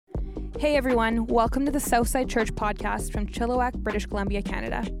Hey everyone, welcome to the Southside Church podcast from Chilliwack, British Columbia,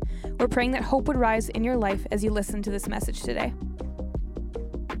 Canada. We're praying that hope would rise in your life as you listen to this message today.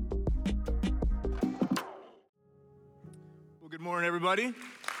 Well, good morning, everybody.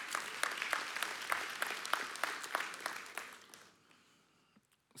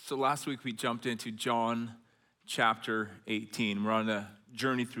 So last week we jumped into John chapter 18. We're on a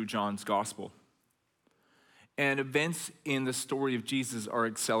journey through John's gospel. And events in the story of Jesus are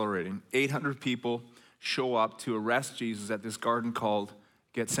accelerating. 800 people show up to arrest Jesus at this garden called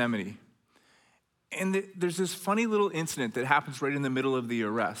Gethsemane. And there's this funny little incident that happens right in the middle of the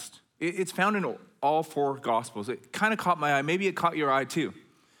arrest. It's found in all four gospels. It kind of caught my eye. Maybe it caught your eye too.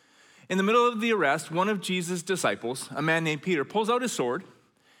 In the middle of the arrest, one of Jesus' disciples, a man named Peter, pulls out his sword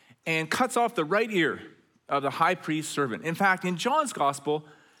and cuts off the right ear of the high priest's servant. In fact, in John's gospel,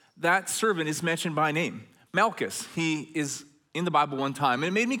 that servant is mentioned by name. Malchus, he is in the Bible one time. And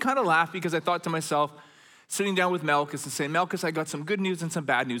it made me kind of laugh because I thought to myself, sitting down with Malchus and saying, Malchus, I got some good news and some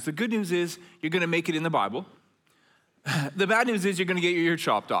bad news. The good news is you're going to make it in the Bible. The bad news is you're going to get your ear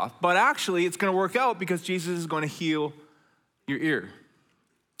chopped off. But actually, it's going to work out because Jesus is going to heal your ear.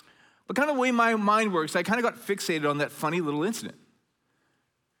 But kind of the way my mind works, I kind of got fixated on that funny little incident.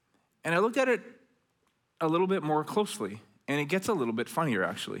 And I looked at it a little bit more closely. And it gets a little bit funnier,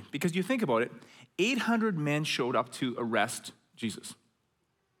 actually. Because you think about it, 800 men showed up to arrest Jesus.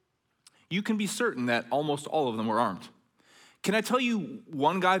 You can be certain that almost all of them were armed. Can I tell you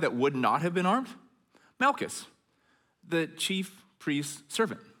one guy that would not have been armed? Malchus, the chief priest's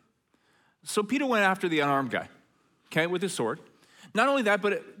servant. So Peter went after the unarmed guy, okay, with his sword. Not only that,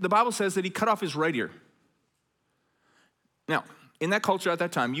 but the Bible says that he cut off his right ear. Now, in that culture at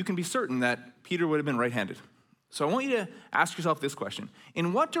that time, you can be certain that Peter would have been right-handed. So I want you to ask yourself this question.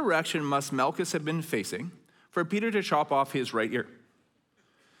 In what direction must Malchus have been facing for Peter to chop off his right ear?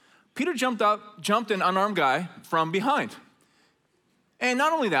 Peter jumped an unarmed guy from behind. And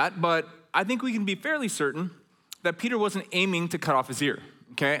not only that, but I think we can be fairly certain that Peter wasn't aiming to cut off his ear,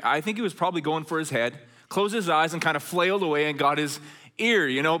 okay? I think he was probably going for his head, closed his eyes, and kind of flailed away and got his ear.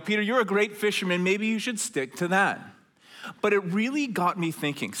 You know, Peter, you're a great fisherman. Maybe you should stick to that. But it really got me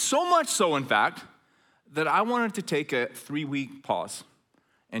thinking. So much so, in fact, that I wanted to take a 3-week pause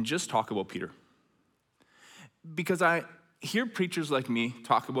and just talk about Peter. Because I hear preachers like me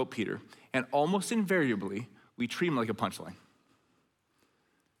talk about Peter, and almost invariably, we treat him like a punchline.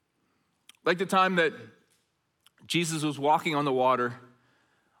 Like the time that Jesus was walking on the water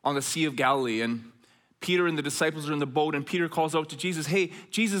on the Sea of Galilee, and Peter and the disciples are in the boat, and Peter calls out to Jesus, hey,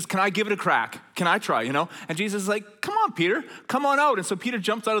 Jesus, can I give it a crack? Can I try, you know? And Jesus is like, come on, Peter, come on out. And so Peter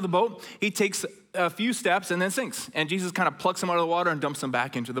jumps out of the boat. He takes a few steps and then sinks. And Jesus kind of plucks him out of the water and dumps him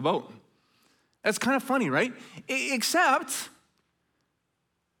back into the boat. That's kind of funny, right? Except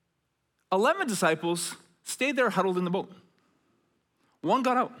 11 disciples stayed there huddled in the boat. One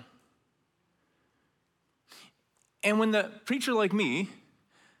got out. And when the preacher like me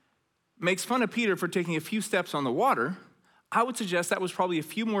makes fun of Peter for taking a few steps on the water, I would suggest that was probably a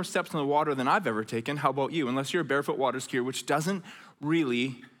few more steps on the water than I've ever taken. How about you? Unless you're a barefoot water skier, which doesn't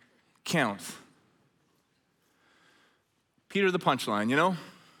really count. Peter the punchline, you know?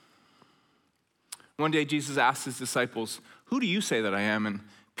 One day Jesus asked his disciples, who do you say that I am? And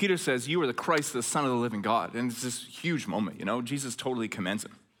Peter says, you are the Christ, the Son of the living God. And it's this huge moment, you know? Jesus totally commends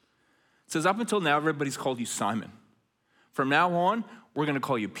him. It says, up until now, everybody's called you Simon. From now on, we're going to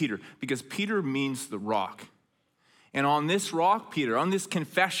call you Peter, because Peter means the rock. And on this rock, Peter, on this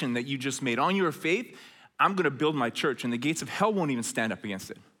confession that you just made, on your faith, I'm going to build my church, and the gates of hell won't even stand up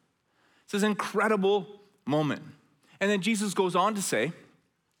against it. It's this incredible moment. And then Jesus goes on to say,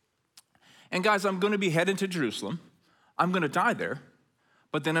 and guys, I'm going to be headed to Jerusalem. I'm going to die there,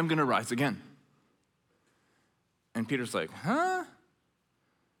 but then I'm going to rise again. And Peter's like, huh?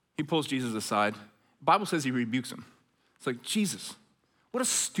 He pulls Jesus aside. The Bible says he rebukes him. It's like, Jesus, what a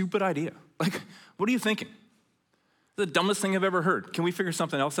stupid idea. Like, what are you thinking? The dumbest thing I've ever heard. Can we figure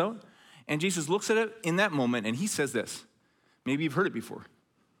something else out? And Jesus looks at it in that moment and he says this. Maybe you've heard it before.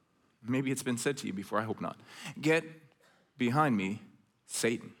 Maybe it's been said to you before. I hope not. Get behind me,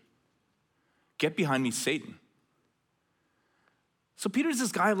 Satan. Get behind me, Satan. So Peter's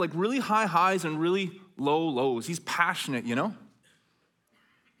this guy of like really high highs and really low lows. He's passionate, you know?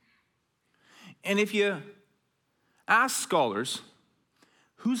 And if you ask scholars,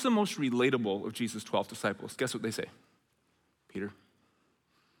 who's the most relatable of Jesus' 12 disciples? Guess what they say? Peter.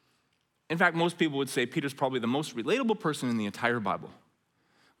 In fact, most people would say Peter's probably the most relatable person in the entire Bible.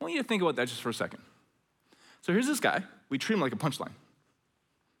 I want you to think about that just for a second. So here's this guy. We treat him like a punchline,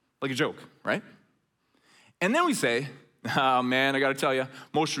 like a joke, right? And then we say, Oh, man, I got to tell you,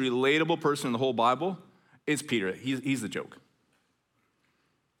 most relatable person in the whole Bible is Peter. He's the joke.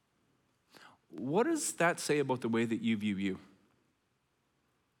 What does that say about the way that you view you?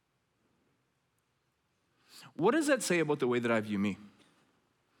 What does that say about the way that I view me?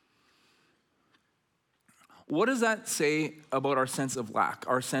 What does that say about our sense of lack,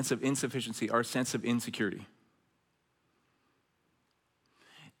 our sense of insufficiency, our sense of insecurity?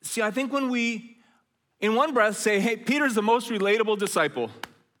 See, I think when we, in one breath, say, hey, Peter's the most relatable disciple,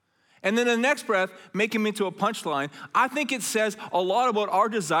 and then in the next breath, make him into a punchline, I think it says a lot about our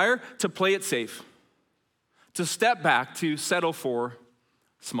desire to play it safe, to step back, to settle for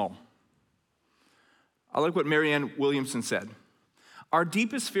small. I like what Marianne Williamson said. Our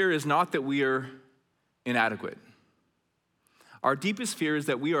deepest fear is not that we are inadequate. Our deepest fear is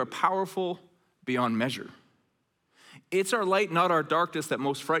that we are powerful beyond measure. It's our light, not our darkness, that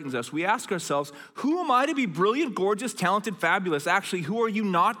most frightens us. We ask ourselves, who am I to be brilliant, gorgeous, talented, fabulous? Actually, who are you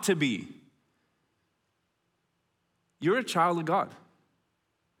not to be? You're a child of God.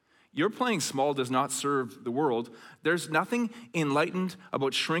 Your playing small does not serve the world. There's nothing enlightened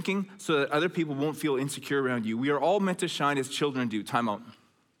about shrinking so that other people won't feel insecure around you. We are all meant to shine as children do. Time out.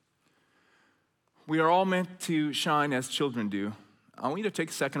 We are all meant to shine as children do. I want you to take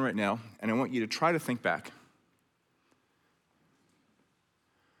a second right now, and I want you to try to think back.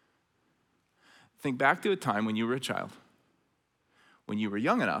 Think back to a time when you were a child, when you were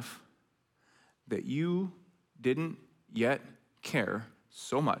young enough that you didn't yet care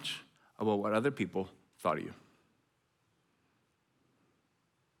so much about what other people thought of you.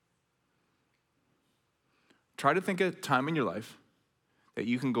 Try to think of a time in your life that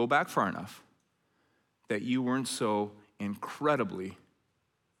you can go back far enough that you weren't so incredibly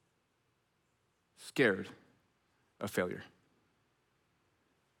scared of failure.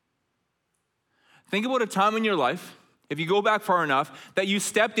 Think about a time in your life, if you go back far enough, that you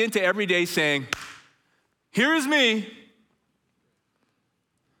stepped into every day saying, here is me.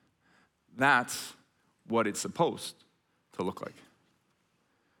 That's what it's supposed to look like.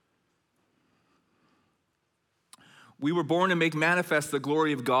 We were born to make manifest the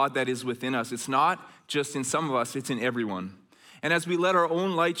glory of God that is within us. It's not just in some of us, it's in everyone. And as we let our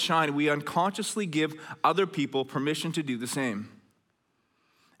own light shine, we unconsciously give other people permission to do the same.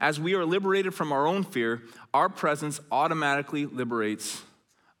 As we are liberated from our own fear, our presence automatically liberates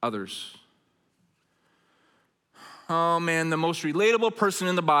others. Oh man, the most relatable person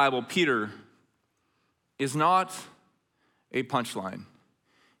in the Bible, Peter, is not a punchline.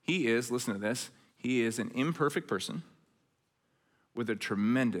 He is, listen to this, he is an imperfect person with a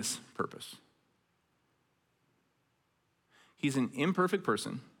tremendous purpose. He's an imperfect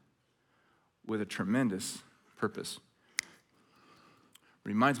person with a tremendous purpose.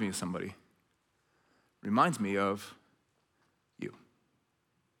 Reminds me of somebody. Reminds me of you.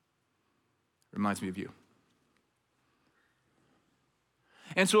 Reminds me of you.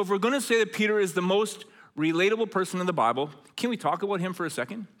 And so if we're going to say that Peter is the most relatable person in the Bible, can we talk about him for a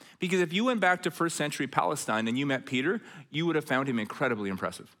second? Because if you went back to first century Palestine and you met Peter, you would have found him incredibly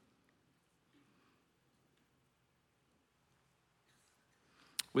impressive.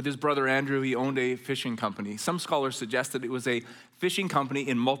 With his brother Andrew, he owned a fishing company. Some scholars suggest that it was a fishing company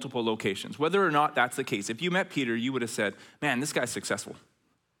in multiple locations. Whether or not that's the case, if you met Peter, you would have said, man, this guy's successful.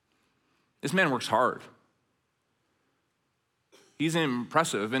 This man works hard. He's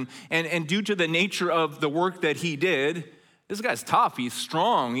impressive. And due to the nature of the work that he did, this guy's tough, he's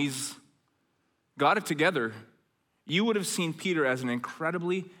strong, he's got it together. You would have seen Peter as an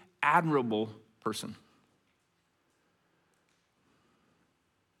incredibly admirable person.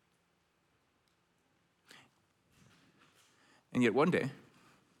 And yet one day,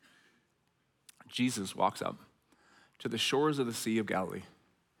 Jesus walks up to the shores of the Sea of Galilee,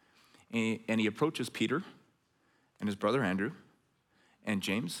 and he approaches Peter and his brother Andrew and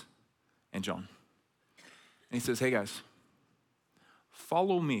James and John. And he says, hey guys,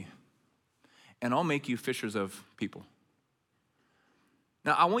 follow me, and I'll make you fishers of people.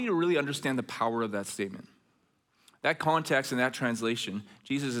 Now, I want you to really understand the power of that statement. That context and that translation,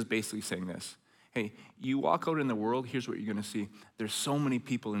 Jesus is basically saying this. Hey, you walk out in the world, here's what you're going to see. There's so many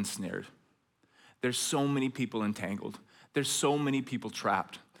people ensnared. There's so many people entangled. There's so many people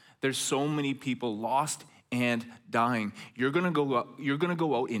trapped. There's so many people lost and dying. You're going to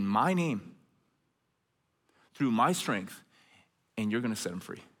go out in my name, through my strength, and you're going to set them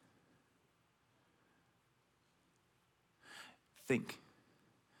free.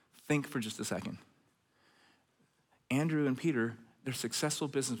 Think for just a second. Andrew and Peter, they're successful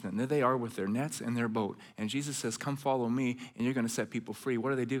businessmen. There they are with their nets and their boat. And Jesus says, come follow me, and you're going to set people free.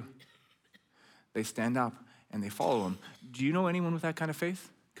 What do? They stand up and they follow him. Do you know anyone with that kind of faith?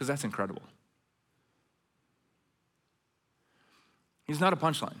 Because that's incredible. He's not a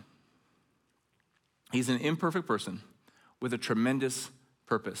punchline. He's an imperfect person with a tremendous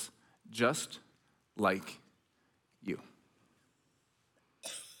purpose, just like you.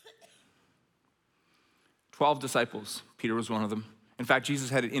 12 disciples. Peter was one of them. In fact, Jesus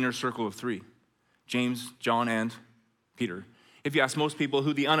had an inner circle of 3, James, John, and Peter. If you ask most people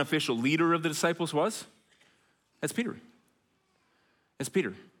who the unofficial leader of the disciples was, that's Peter. It's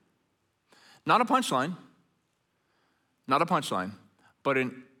Peter. Not a punchline, but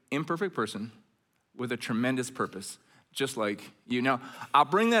an imperfect person with a tremendous purpose, just like you. Now, I'll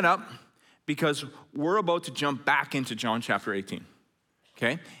bring that up because we're about to jump back into John chapter 18,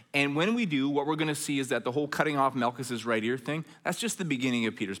 okay? And when we do, what we're going to see is that the whole cutting off Malchus's right ear thing, that's just the beginning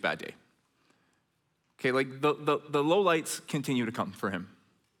of Peter's bad day. Okay, like the lowlights continue to come for him.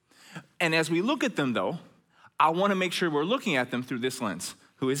 And as we look at them, though, I want to make sure we're looking at them through this lens.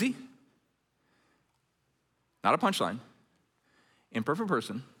 Who is he? Not a punchline. Imperfect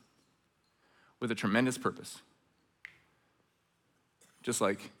person with a tremendous purpose. Just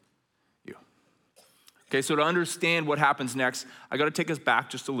like you. Okay, so to understand what happens next, I got to take us back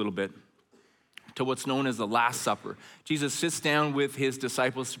just a little bit to what's known as the Last Supper. Jesus sits down with his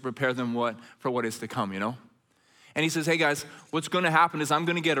disciples to prepare them for what is to come, you know? And he says, hey guys, what's going to happen is I'm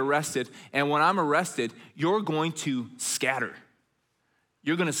going to get arrested, and when I'm arrested, you're going to scatter.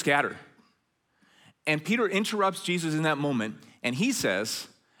 You're going to scatter. And Peter interrupts Jesus in that moment, and he says,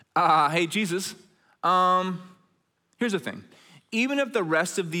 hey Jesus, here's the thing. Even if the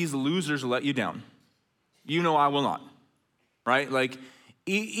rest of these losers let you down, you know I will not, right? Like,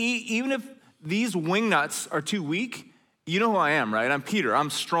 even if these wingnuts are too weak, you know who I am, right? I'm Peter. I'm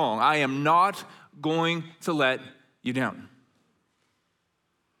strong. I am not going to let you down.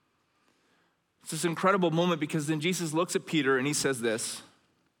 It's this incredible moment because then Jesus looks at Peter and he says this,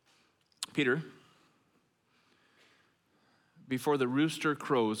 Peter, before the rooster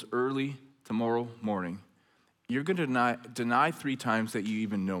crows early tomorrow morning, you're going to deny 3 times that you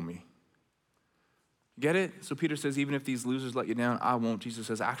even know me. Get it? So Peter says, even if these losers let you down, I won't. Jesus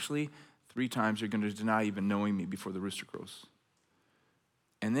says, actually, 3 times you're going to deny even knowing me before the rooster crows.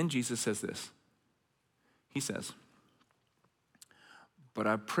 And then Jesus says this. He says, but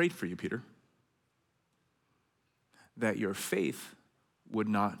I prayed for you, Peter, that your faith would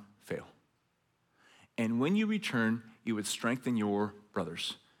not fail. And when you return, you would strengthen your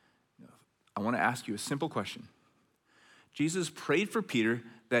brothers. I want to ask you a simple question. Jesus prayed for Peter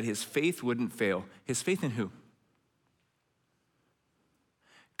that his faith wouldn't fail. His faith in who?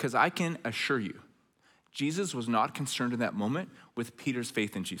 Because I can assure you, Jesus was not concerned in that moment with Peter's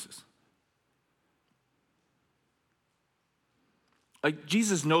faith in Jesus. Like,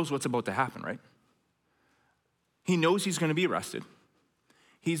 Jesus knows what's about to happen, right? He knows he's going to be arrested.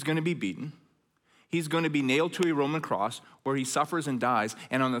 He's going to be beaten. He's going to be nailed to a Roman cross where he suffers and dies.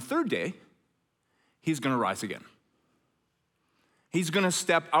 And on the 3rd day, he's going to rise again. He's going to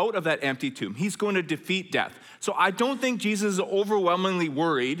step out of that empty tomb. He's going to defeat death. So I don't think Jesus is overwhelmingly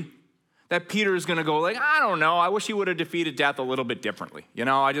worried that Peter is going to go like, I don't know, I wish he would have defeated death a little bit differently. You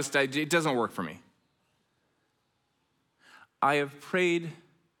know, it doesn't work for me. I have prayed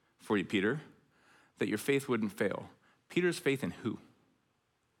for you, Peter, that your faith wouldn't fail. Peter's faith in who?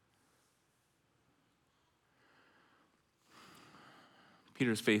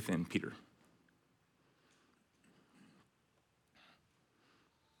 Peter's faith in Peter.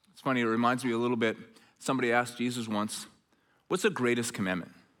 It's funny, it reminds me a little bit, somebody asked Jesus once, what's the greatest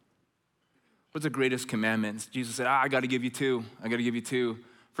commandment? What's the greatest commandment? Jesus said, I got to give you 2. I got to give you 2.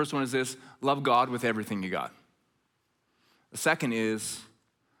 First one is this, love God with everything you got. The second is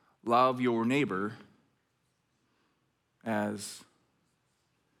love your neighbor as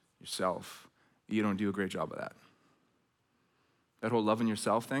yourself. You don't do a great job of that. That whole loving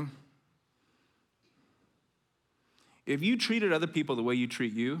yourself thing. If you treated other people the way you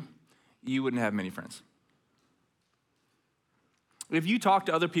treat you, you wouldn't have many friends. If you talk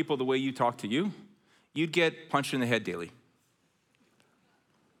to other people the way you talk to you, you'd get punched in the head daily.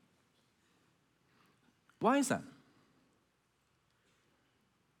 Why is that?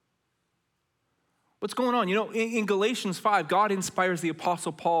 What's going on? You know, in Galatians 5, God inspires the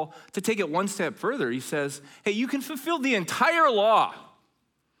Apostle Paul to take it one step further. He says, hey, you can fulfill the entire law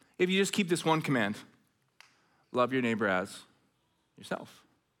if you just keep this one command. Love your neighbor as yourself.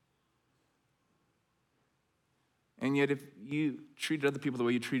 And yet if you treated other people the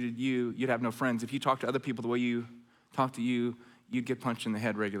way you treated you, you'd have no friends. If you talked to other people the way you talk to you, you'd get punched in the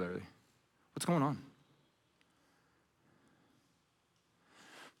head regularly. What's going on?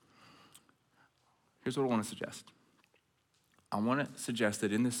 Here's what I want to suggest. I want to suggest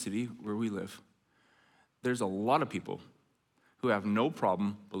that in this city where we live, there's a lot of people who have no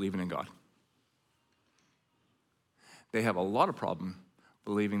problem believing in God. They have a lot of problem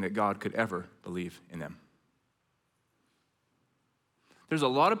believing that God could ever believe in them. There's a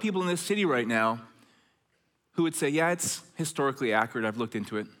lot of people in this city right now who would say, yeah, it's historically accurate. I've looked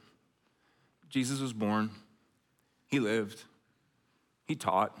into it. Jesus was born. He lived. He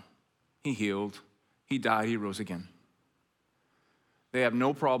taught. He healed. He died. He rose again. They have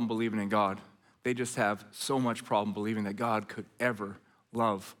no problem believing in God. They just have so much problem believing that God could ever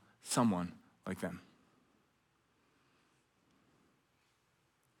love someone like them.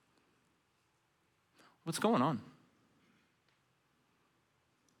 What's going on?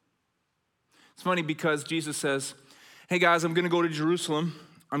 It's funny because Jesus says, hey guys, I'm going to go to Jerusalem.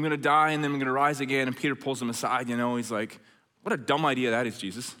 I'm going to die and then I'm going to rise again. And Peter pulls him aside, he's like, what a dumb idea that is,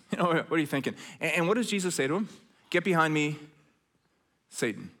 Jesus. What are you thinking? And what does Jesus say to him? Get behind me,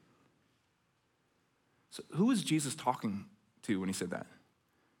 Satan. So who was Jesus talking to when he said that?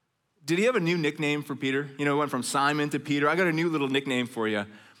 Did he have a new nickname for Peter? Went from Simon to Peter. I got a new little nickname for you,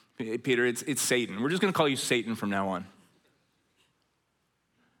 Peter. It's Satan. We're just going to call you Satan from now on.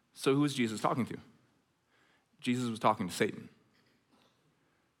 So who was Jesus talking to? Jesus was talking to Satan.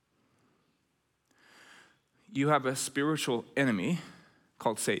 You have a spiritual enemy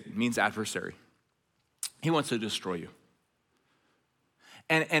called Satan, means adversary. He wants to destroy you.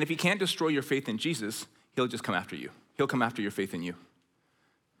 And if he can't destroy your faith in Jesus, he'll just come after you. He'll come after your faith in you.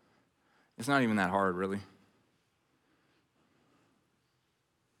 It's not even that hard, really.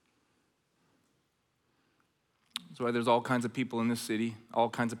 That's why there's all kinds of people in this city, all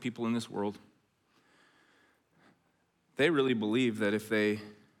kinds of people in this world. They really believe that if they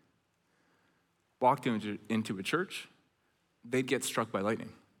walked into a church, they'd get struck by lightning.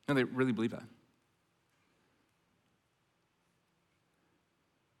 No, they really believe that.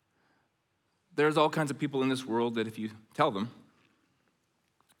 There's all kinds of people in this world that if you tell them,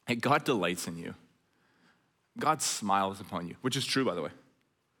 hey, God delights in you, God smiles upon you, which is true, by the way,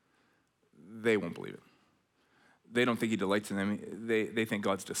 they won't believe it. They don't think he delights in them. They think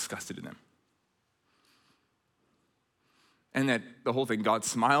God's disgusted in them. And that the whole thing, God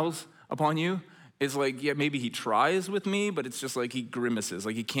smiles upon you, is like, yeah, maybe he tries with me, but it's just like he grimaces.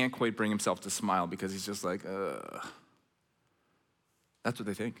 Like he can't quite bring himself to smile because he's just like, That's what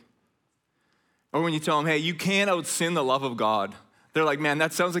they think. Or when you tell them, hey, you can't out-sin the love of God, they're like, man,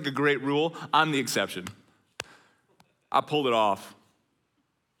 that sounds like a great rule. I'm the exception. I pulled it off.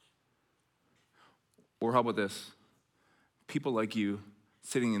 Or how about this? People like you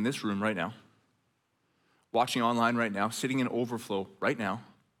sitting in this room right now, watching online right now, sitting in overflow right now,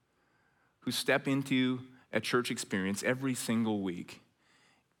 who step into a church experience every single week,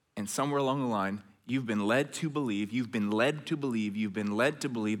 and somewhere along the line, you've been led to believe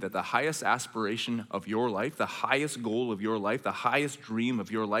that the highest aspiration of your life, the highest goal of your life, the highest dream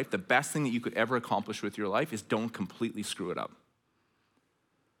of your life, the best thing that you could ever accomplish with your life is don't completely screw it up.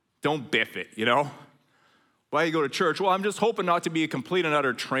 Don't biff it, Why you go to church? Well, I'm just hoping not to be a complete and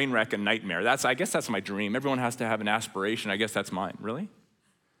utter train wreck and nightmare. I guess that's my dream. Everyone has to have an aspiration. I guess that's mine. Really?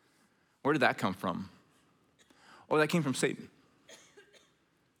 Where did that come from? Oh, that came from Satan.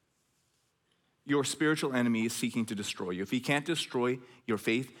 Your spiritual enemy is seeking to destroy you. If he can't destroy your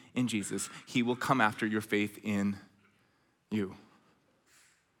faith in Jesus, he will come after your faith in you.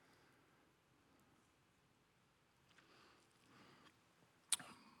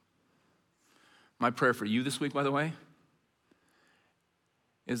 My prayer for you this week, by the way,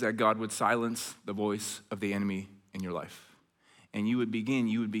 is that God would silence the voice of the enemy in your life. And you would begin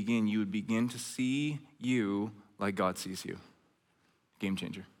to see you like God sees you. Game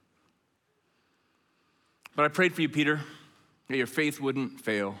changer. But I prayed for you, Peter, that your faith wouldn't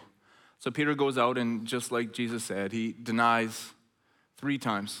fail. So Peter goes out and just like Jesus said, he denies 3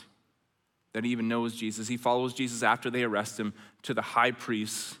 times that he even knows Jesus. He follows Jesus after they arrest him to the high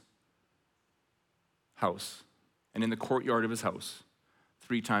priest's house. And in the courtyard of his house,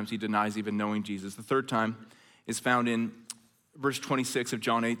 3 times he denies even knowing Jesus. The 3rd time is found in verse 26 of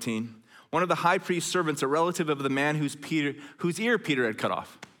John 18. One of the high priest's servants, a relative of the man whose ear Peter had cut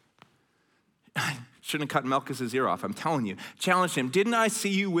off. Shouldn't have cut Malchus' ear off, I'm telling you. Challenged him, didn't I see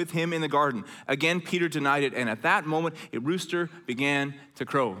you with him in the garden? Again, Peter denied it, and at that moment, a rooster began to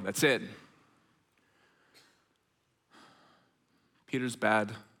crow. That's it. Peter's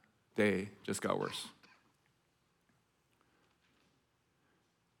bad day just got worse.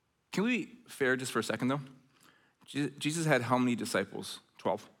 Can we be fair just for a second, though? Jesus had how many disciples?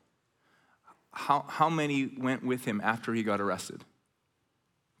 12. How many went with him after he got arrested?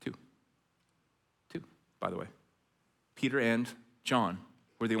 2. by the way. Peter and John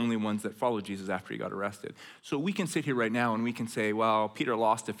were the only ones that followed Jesus after he got arrested. So we can sit here right now and we can say, well, Peter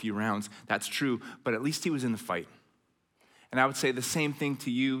lost a few rounds. That's true, but at least he was in the fight. And I would say the same thing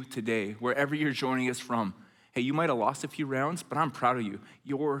to you today, wherever you're joining us from. Hey, you might have lost a few rounds, but I'm proud of you.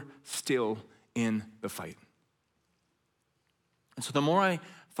 You're still in the fight. And so the more I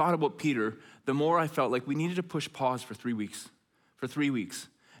thought about Peter, the more I felt like we needed to push pause for 3 weeks.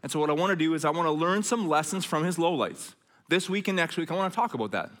 And so what I want to do is I want to learn some lessons from his lowlights. This week and next week, I want to talk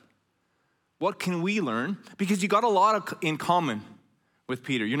about that. What can we learn? Because you got a lot in common with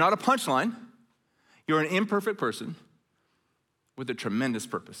Peter. You're not a punchline. You're an imperfect person with a tremendous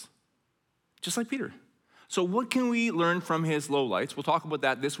purpose, just like Peter. So what can we learn from his lowlights? We'll talk about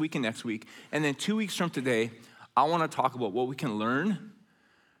that this week and next week. And then 2 weeks from today, I want to talk about what we can learn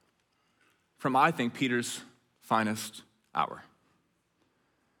from, I think, Peter's finest hour.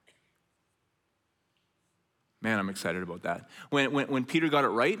 Man, I'm excited about that. When Peter got it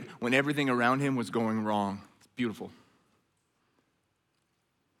right, when everything around him was going wrong, it's beautiful.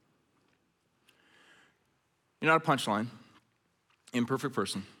 You're not a punchline, imperfect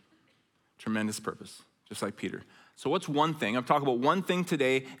person, tremendous purpose, just like Peter. So what's one thing? I'm talking about one thing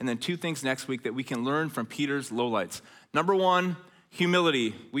today and then 2 things next week that we can learn from Peter's lowlights. Number 1,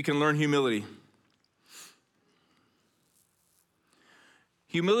 humility. We can learn humility.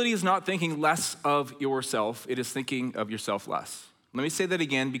 Humility is not thinking less of yourself. It is thinking of yourself less. Let me say that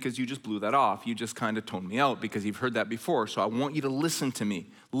again because you just blew that off. You just kind of toned me out because you've heard that before. So I want you to listen to me.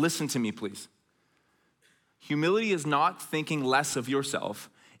 Listen to me, please. Humility is not thinking less of yourself.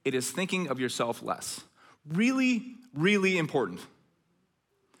 It is thinking of yourself less. Really, really important.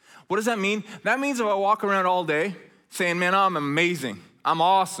 What does that mean? That means if I walk around all day saying, man, I'm amazing. I'm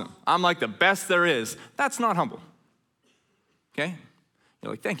awesome. I'm like the best there is. That's not humble. Okay?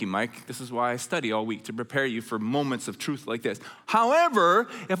 You're like, thank you, Mike. This is why I study all week, to prepare you for moments of truth like this. However,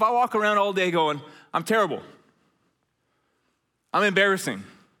 if I walk around all day going, I'm terrible, I'm embarrassing,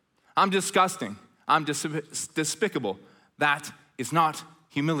 I'm disgusting, I'm despicable, that is not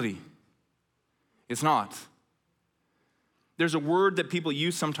humility. It's not. There's a word that people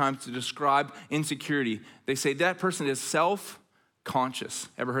use sometimes to describe insecurity. They say that person is self-conscious.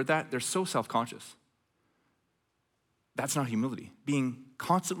 Ever heard that? They're so self-conscious. That's not humility. Being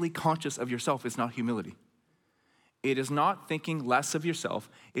constantly conscious of yourself is not humility. It is not thinking less of yourself.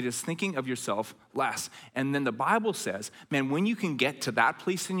 It is thinking of yourself less. And then the Bible says, man, when you can get to that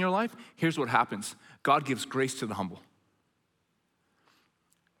place in your life, here's what happens. God gives grace to the humble.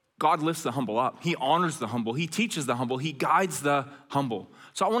 God lifts the humble up. He honors the humble. He teaches the humble. He guides the humble.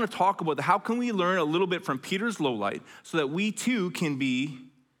 So I want to talk about how can we learn a little bit from Peter's lowlight so that we too can be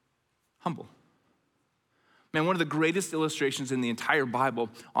humble. Man, one of the greatest illustrations in the entire Bible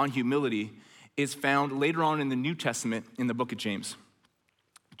on humility is found later on in the New Testament in the book of James.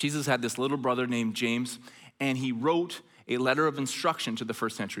 Jesus had this little brother named James, and he wrote a letter of instruction to the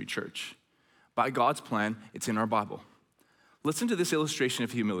first century church. By God's plan, it's in our Bible. Listen to this illustration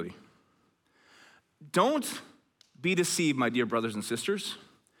of humility. Don't be deceived, my dear brothers and sisters.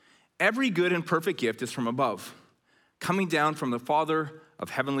 Every good and perfect gift is from above, coming down from the Father of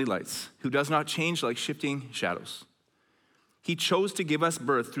heavenly lights, who does not change like shifting shadows. He chose to give us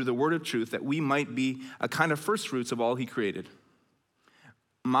birth through the word of truth that we might be a kind of first fruits of all he created.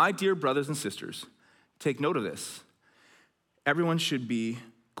 My dear brothers and sisters, take note of this. Everyone should be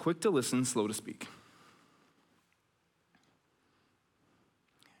quick to listen, slow to speak.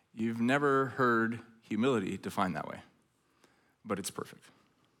 You've never heard humility defined that way, but it's perfect.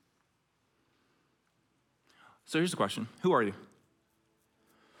 So here's the question. Who are you?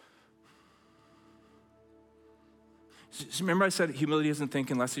 So remember I said humility isn't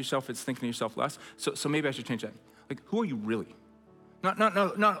thinking less of yourself, it's thinking of yourself less? So maybe I should change that. Like, who are you really?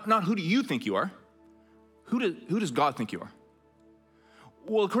 Not who do you think you are? Who does God think you are?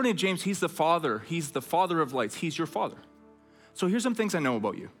 Well, according to James, he's the Father. He's the Father of lights. He's your Father. So here's some things I know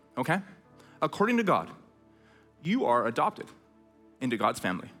about you, okay? According to God, you are adopted into God's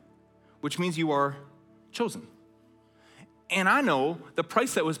family, which means you are chosen. And I know the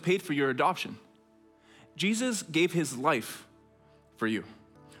price that was paid for your adoption. Jesus gave his life for you.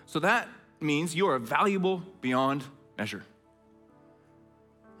 So that means you are valuable beyond measure.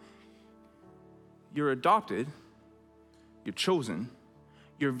 You're adopted, you're chosen,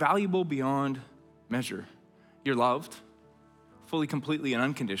 you're valuable beyond measure. You're loved fully, completely, and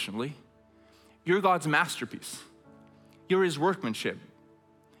unconditionally. You're God's masterpiece. You're his workmanship.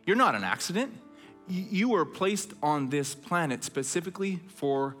 You're not an accident. You were placed on this planet specifically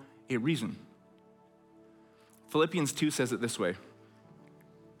for a reason. Philippians 2 says it this way.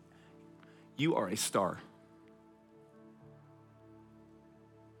 You are a star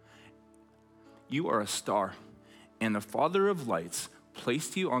you are a star, and the Father of lights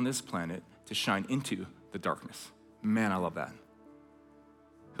placed you on this planet to shine into the darkness. Man, I love that.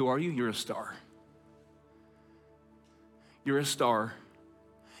 Who are you? You're a star. You're a star,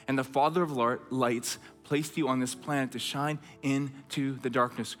 and the Father of lights placed you on this planet to shine into the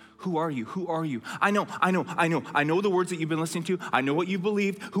darkness. Who are you? Who are you? I know the words that you've been listening to. I know what you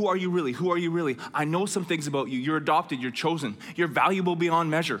believe. Who are you really? Who are you really? I know some things about you. You're adopted. You're chosen. You're valuable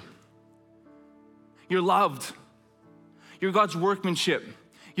beyond measure. You're loved. You're God's workmanship.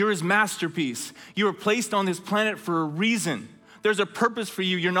 You're his masterpiece. You were placed on this planet for a reason. There's a purpose for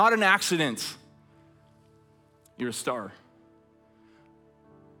you. You're not an accident. You're a star,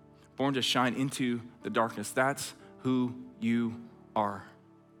 born to shine into the darkness. That's who you are.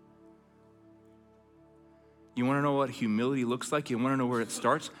 You want to know what humility looks like? You want to know where it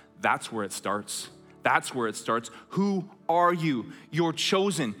starts? That's where it starts. That's where it starts. Who are you? You're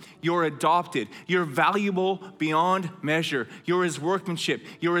chosen. You're adopted. You're valuable beyond measure. You're his workmanship.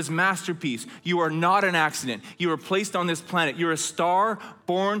 You're his masterpiece. You are not an accident. You were placed on this planet. You're a star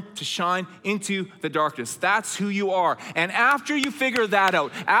born to shine into the darkness. That's who you are. And after you figure that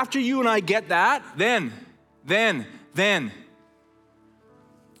out, after you and I get that, then,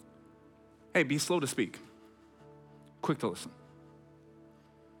 hey, be slow to speak, quick to listen.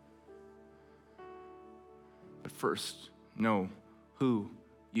 But first, know who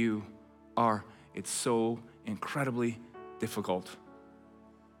you are. It's so incredibly difficult.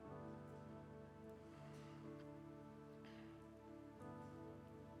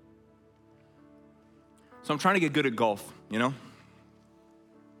 So I'm trying to get good at golf, you know?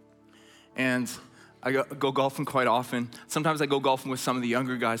 And I go golfing quite often. Sometimes I go golfing with some of the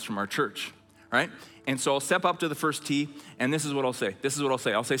younger guys from our church, right? And so I'll step up to the first tee, and this is what I'll say.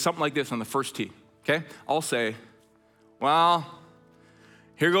 I'll say something like this on the first tee. Okay, I'll say, well,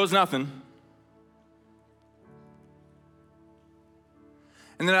 here goes nothing.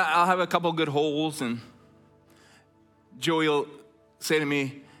 And then I'll have a couple good holes, and Joey will say to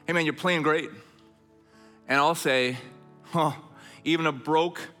me, hey man, you're playing great. And I'll say, even a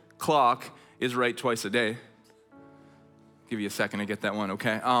broke clock is right twice a day. Give you a second to get that one,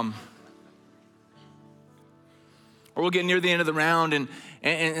 okay? Or we'll get near the end of the round, and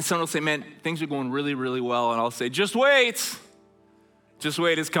someone will say, man, things are going really, really well. And I'll say, just wait,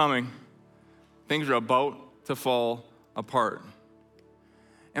 it's coming. Things are about to fall apart.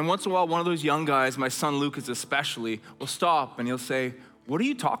 And once in a while, one of those young guys, my son Lucas especially, will stop and he'll say, what are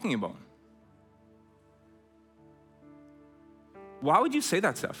you talking about? Why would you say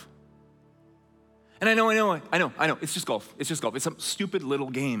that stuff? And I know, it's just golf. It's some stupid little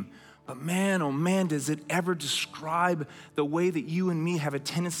game. But man, oh man, does it ever describe the way that you and me have a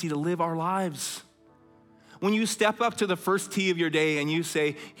tendency to live our lives. When you step up to the first tee of your day and you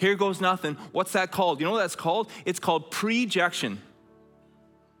say, here goes nothing, what's that called? You know what that's called? It's called pre-ejection.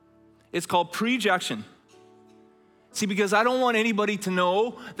 It's called pre-ejection. See, because I don't want anybody to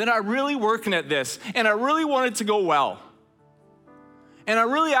know that I'm really working at this and I really want it to go well. And I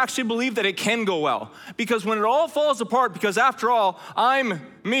really actually believe that it can go well. Because when it all falls apart, because after all, I'm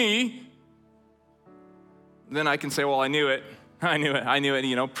me, then I can say, well, I knew it,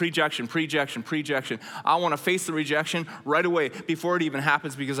 you know, pre-ejection. I want to face the rejection right away before it even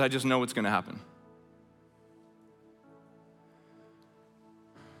happens because I just know it's going to happen.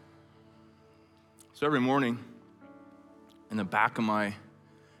 So every morning, in the back of my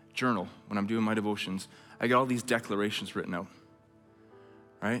journal, when I'm doing my devotions, I get all these declarations written out.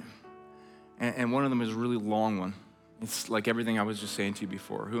 Right? And one of them is a really long one. It's like everything I was just saying to you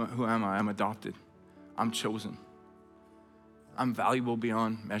before. Who am I? I'm adopted. I'm chosen. I'm valuable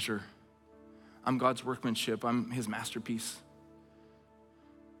beyond measure. I'm God's workmanship. I'm his masterpiece.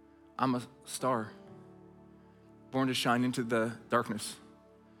 I'm a star, born to shine into the darkness.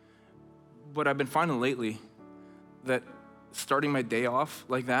 But I've been finding lately that starting my day off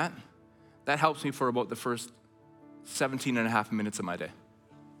like that helps me for about the first 17 and a half minutes of my day.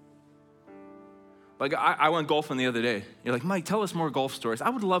 Like I went golfing the other day. You're like, Mike, tell us more golf stories. I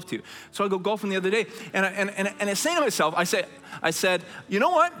would love to. So I go golfing the other day, and I say to myself, I said, you know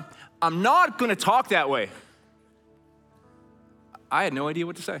what? I'm not going to talk that way. I had no idea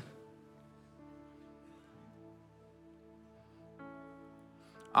what to say.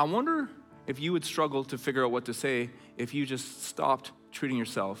 I wonder if you would struggle to figure out what to say if you just stopped treating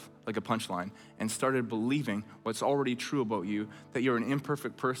yourself like a punchline and started believing what's already true about you, that you're an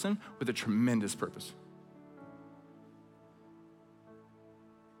imperfect person with a tremendous purpose.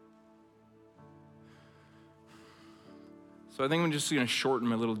 So I think I'm just going to shorten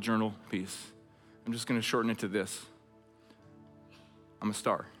my little journal piece. I'm just going to shorten it to this. I'm a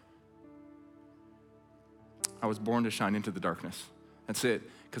star. I was born to shine into the darkness. That's it.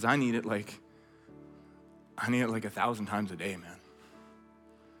 Because I need it like 1,000 times a day, man.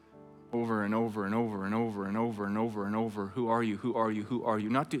 Over and over and over and over and over and over and over. Who are you? Who are you? Who are you?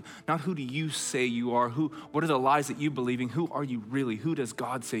 Not who do you say you are? What are the lies that you believing? Who are you really? Who does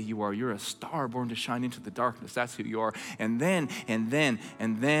God say you are? You're a star born to shine into the darkness. That's who you are. And then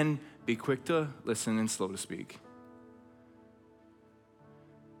be quick to listen and slow to speak.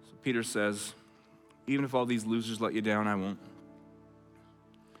 So Peter says, even if all these losers let you down, I won't.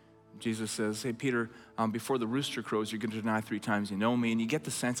 Jesus says, hey, Peter, before the rooster crows, you're going to deny 3 times you know me. And you get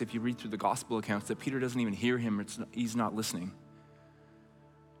the sense, if you read through the gospel accounts, that Peter doesn't even hear him. He's not listening.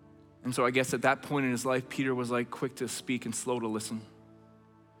 And so I guess at that point in his life, Peter was like quick to speak and slow to listen.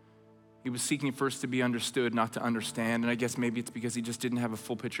 He was seeking first to be understood, not to understand. And I guess maybe it's because he just didn't have a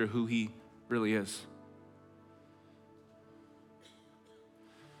full picture of who he really is.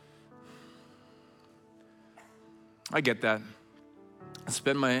 I get that. I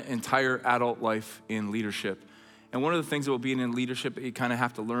spent my entire adult life in leadership. And one of the things about being in leadership that you kind of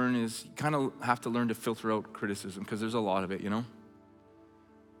have to learn is you kind of have to learn to filter out criticism, because there's a lot of it, you know?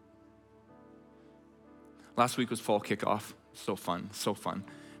 Last week was fall kickoff. So fun.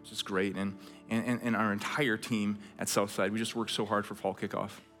 It's just great. And our entire team at Southside, we just worked so hard for fall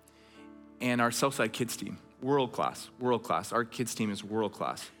kickoff. And our Southside kids team, world class. Our kids team is world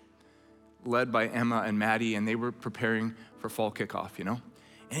class. Led by Emma and Maddie, and they were preparing for fall kickoff, you know?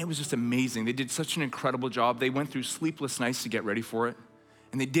 And it was just amazing. They did such an incredible job. They went through sleepless nights to get ready for it.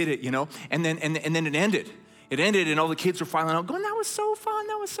 And they did it, you know? And then it ended. It ended, and all the kids were filing out, going, that was so fun,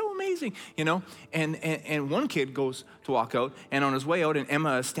 that was so amazing, you know? And one kid goes to walk out, and on his way out, and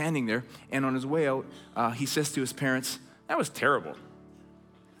Emma is standing there, and on his way out, he says to his parents, that was terrible.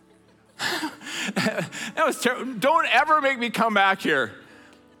 That was terrible. Don't ever make me come back here.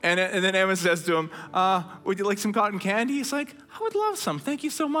 And then Emma says to him, would you like some cotton candy? He's like, I would love some. Thank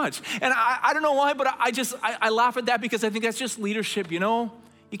you so much. And I don't know why, but I laugh at that because I think that's just leadership, you know?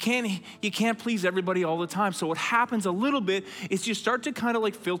 You can't please everybody all the time. So what happens a little bit is you start to kind of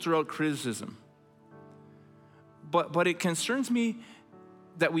like filter out criticism. But it concerns me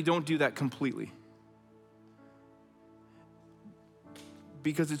that we don't do that completely.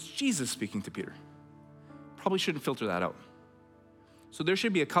 Because it's Jesus speaking to Peter. Probably shouldn't filter that out. So there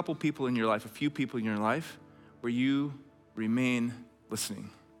should be a couple people in your life, a few people in your life, where you remain listening.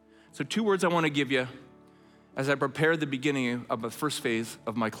 So 2 words I want to give you as I prepare the beginning of the first phase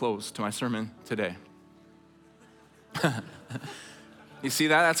of my close to my sermon today. You see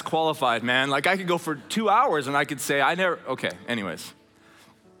that? That's qualified, man. Like I could go for 2 hours and I could say, okay, anyways.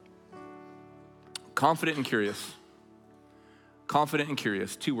 Confident and curious. Confident and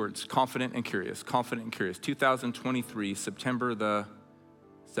curious, 2 words, confident and curious, confident and curious. 2023, September the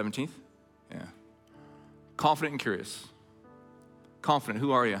 17th? Yeah. Confident and curious. Confident,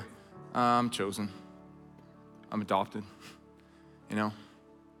 who are you? I'm chosen. I'm adopted. You know?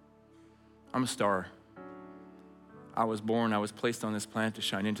 I'm a star. I was born, I was placed on this planet to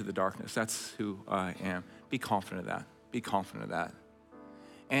shine into the darkness. That's who I am. Be confident of that. Be confident of that.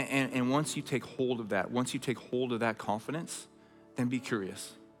 And once you take hold of that, confidence, then be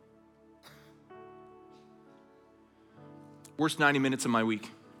curious. Worst 90 minutes of my week.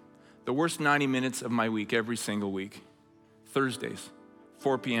 The worst 90 minutes of my week, every single week. Thursdays,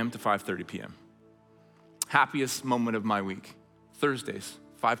 4 p.m. to 5:30 p.m. Happiest moment of my week. Thursdays,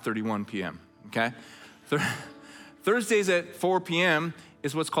 5:31 p.m., okay? Thursdays at 4 p.m.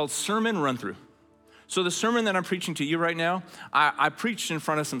 is what's called sermon run-through. So the sermon that I'm preaching to you right now, I preached in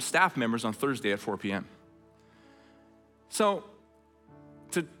front of some staff members on Thursday at 4 p.m. So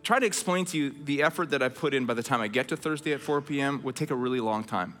to try to explain to you the effort that I put in by the time I get to Thursday at 4 p.m. would take a really long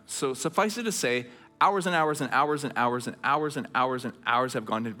time. So suffice it to say, hours and hours and hours and hours and hours and hours and hours have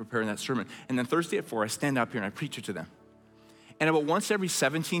gone into preparing that sermon. And then Thursday at 4, I stand up here and I preach it to them. And about once every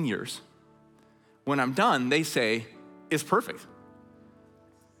 17 years, when I'm done, they say, it's perfect.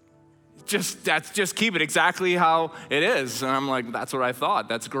 Just keep it exactly how it is. And I'm like, that's what I thought.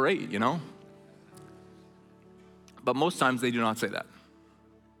 That's great, you know? But most times they do not say that.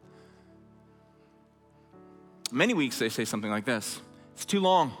 Many weeks they say something like this: it's too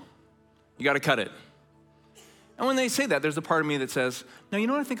long. You got to cut it. And when they say that, there's a part of me that says, no, you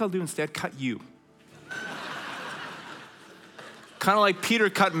know what I think I'll do instead? Cut you. Kind of like Peter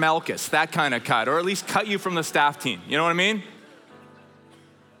cut Malchus, that kind of cut, or at least cut you from the staff team. You know what I mean?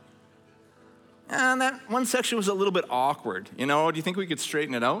 And that one section was a little bit awkward. You know, do you think we could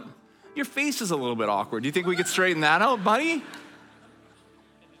straighten it out? Your face is a little bit awkward. Do you think we could straighten that out, buddy?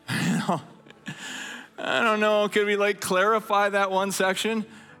 I don't know. Could we clarify that one section?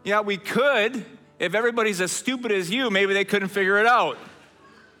 Yeah, we could if everybody's as stupid as you, maybe they couldn't figure it out.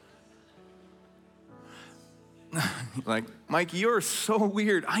 Like, Mike, you're so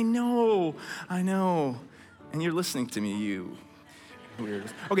weird. I know. And you're listening to me, you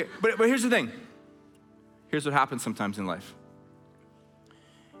weird. Okay, but here's the thing. Here's what happens sometimes in life.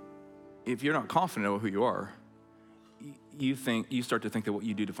 If you're not confident about who you are, you start to think that what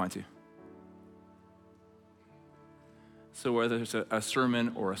you do defines you. So whether it's a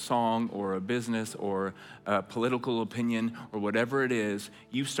sermon or a song or a business or a political opinion or whatever it is,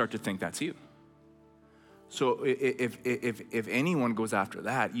 you start to think that's you. So if anyone goes after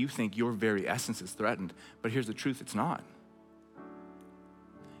that, you think your very essence is threatened. But here's the truth, it's not.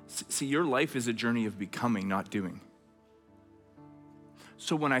 See, your life is a journey of becoming, not doing.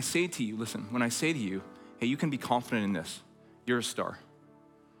 So when I say to you, listen, when I say to you, hey, you can be confident in this. You're a star.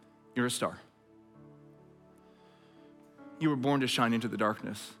 You're a star. You were born to shine into the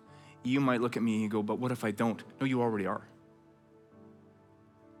darkness. You might look at me and you go, but what if I don't? No, you already are.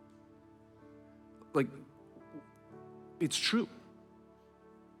 Like, it's true.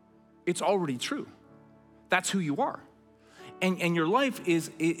 It's already true. That's who you are. And your life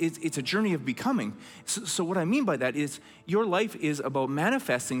it's a journey of becoming. So what I mean by that is your life is about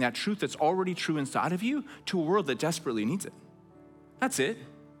manifesting that truth that's already true inside of you to a world that desperately needs it. That's it.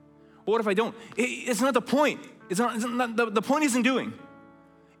 Well, what if I don't? It's not the point. The point isn't doing.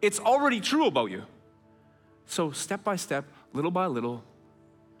 It's already true about you. So step by step, little by little,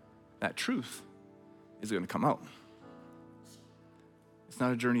 that truth is going to come out. It's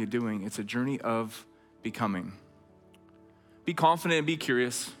not a journey of doing. It's a journey of becoming. Be confident and be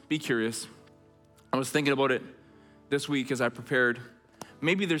curious. Be curious. I was thinking about it this week as I prepared.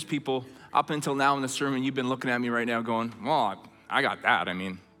 Maybe there's people up until now in the sermon, you've been looking at me right now going, well, I got that. I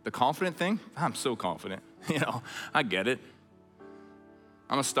mean, the confident thing, I'm so confident. I get it.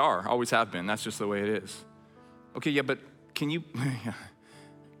 I'm a star, always have been. That's just the way it is. Okay, yeah, but can you,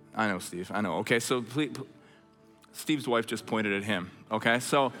 I know, Steve, I know. Okay, so please, Steve's wife just pointed at him. Okay,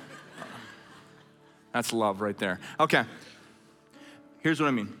 so that's love right there. Okay. Here's what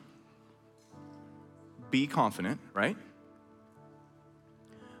I mean. Be confident, right?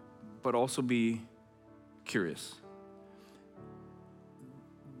 But also be curious.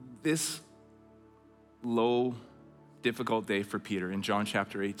 This low, difficult day for Peter in John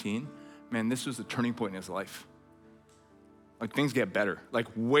chapter 18, man, this was the turning point in his life. Like, things get better, like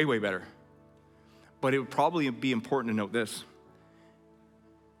way, way better. But it would probably be important to note this.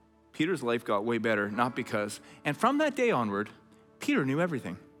 Peter's life got way better, not because, and from that day onward, Peter knew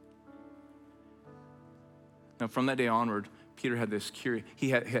everything. Now, from that day onward, Peter had this he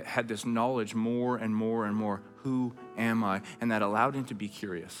had this knowledge more and more and more. Who am I? And that allowed him to be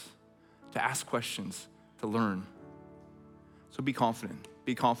curious, to ask questions, to learn. So be confident.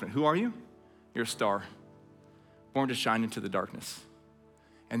 Be confident. Who are you? You're a star, born to shine into the darkness.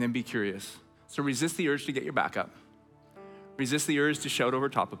 And then be curious. So resist the urge to get your back up. Resist the urge to shout over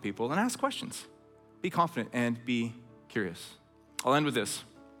top of people and ask questions. Be confident and be curious. I'll end with this.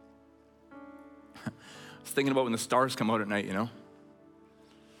 I was thinking about when the stars come out at night,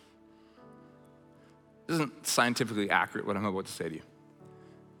 This isn't scientifically accurate what I'm about to say to you.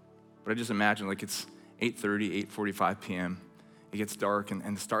 But I just imagine like it's 8:30, 8:45 p.m. It gets dark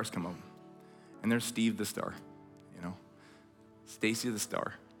and the stars come out. And there's Steve the star, Stacy the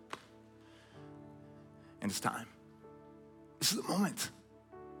star. And it's time. This is the moment.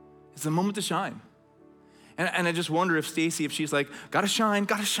 It's the moment to shine. And I just wonder if Stacy, if she's like, gotta shine,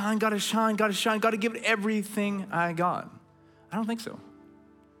 gotta shine, gotta shine, gotta shine, gotta give it everything I got. I don't think so.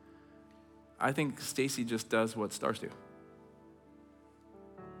 I think Stacy just does what stars do.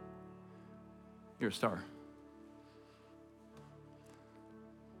 You're a star.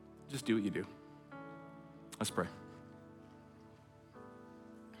 Just do what you do. Let's pray.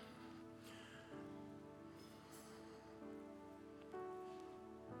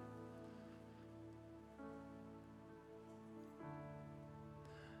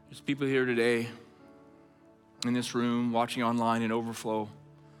 There's people here today in this room, watching online in Overflow.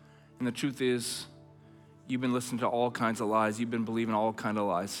 And the truth is, you've been listening to all kinds of lies. You've been believing all kinds of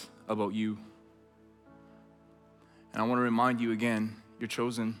lies about you. And I want to remind you again, you're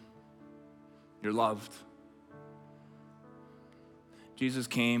chosen. You're loved. Jesus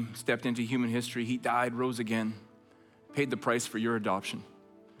came, stepped into human history. He died, rose again, paid the price for your adoption.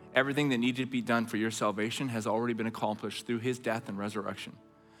 Everything that needed to be done for your salvation has already been accomplished through his death and resurrection.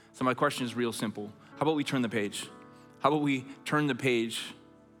 So my question is real simple. How about we turn the page? How about we turn the page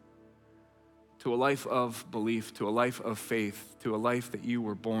to a life of belief, to a life of faith, to a life that you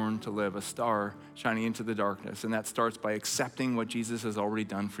were born to live, a star shining into the darkness. And that starts by accepting what Jesus has already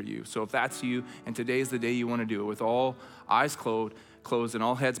done for you. So if that's you, and today is the day you want to do it, with all eyes closed and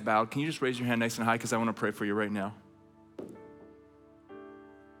all heads bowed, can you just raise your hand nice and high, because I want to pray for you right now.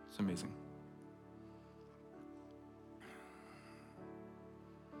 It's amazing.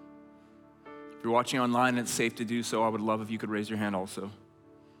 If you're watching online and it's safe to do so, I would love if you could raise your hand also.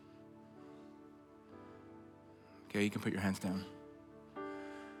 Okay, you can put your hands down. I'm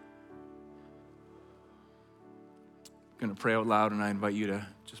going to pray out loud, and I invite you to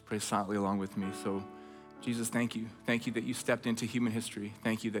just pray silently along with me. So, Jesus, thank you. Thank you that you stepped into human history.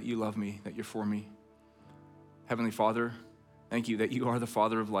 Thank you that you love me, that you're for me. Heavenly Father, thank you that you are the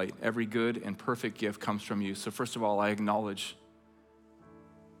Father of light. Every good and perfect gift comes from you. So first of all, I acknowledge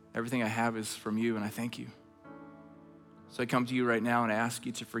everything I have is from you, and I thank you. So I come to you right now and I ask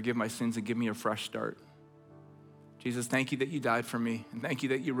you to forgive my sins and give me a fresh start. Jesus, thank you that you died for me, and thank you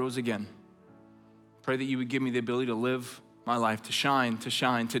that you rose again. Pray that you would give me the ability to live my life, to shine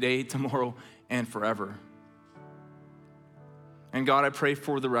today, tomorrow, and forever. And God, I pray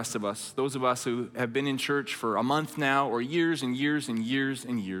for the rest of us, those of us who have been in church for a month now, or years and years and years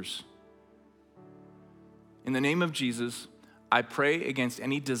and years. In the name of Jesus, I pray against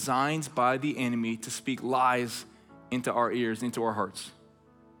any designs by the enemy to speak lies into our ears, into our hearts.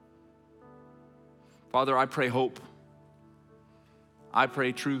 Father, I pray hope. I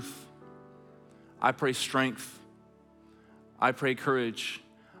pray truth. I pray strength. I pray courage.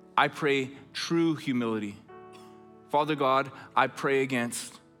 I pray true humility. Father God, I pray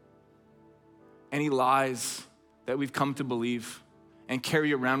against any lies that we've come to believe and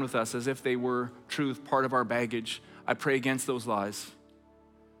carry around with us as if they were truth, part of our baggage. I pray against those lies.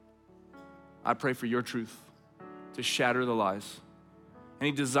 I pray for your truth to shatter the lies.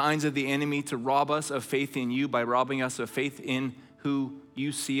 Any designs of the enemy to rob us of faith in you by robbing us of faith in who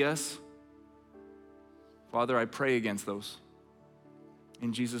you see us, Father, I pray against those.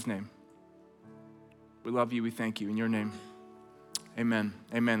 In Jesus' name. We love you. We thank you. In your name, amen.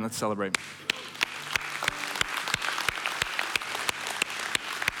 Amen. Let's celebrate.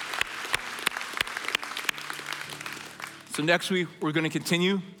 So next week, we're going to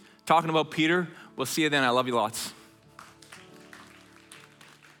continue talking about Peter. We'll see you then. I love you lots.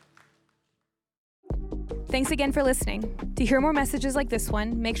 Thanks again for listening. To hear more messages like this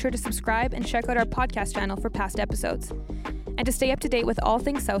one, make sure to subscribe and check out our podcast channel for past episodes. And to stay up to date with all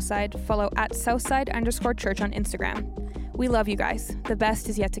things Southside, follow @Southside_Church on Instagram. We love you guys. The best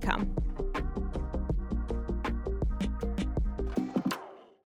is yet to come.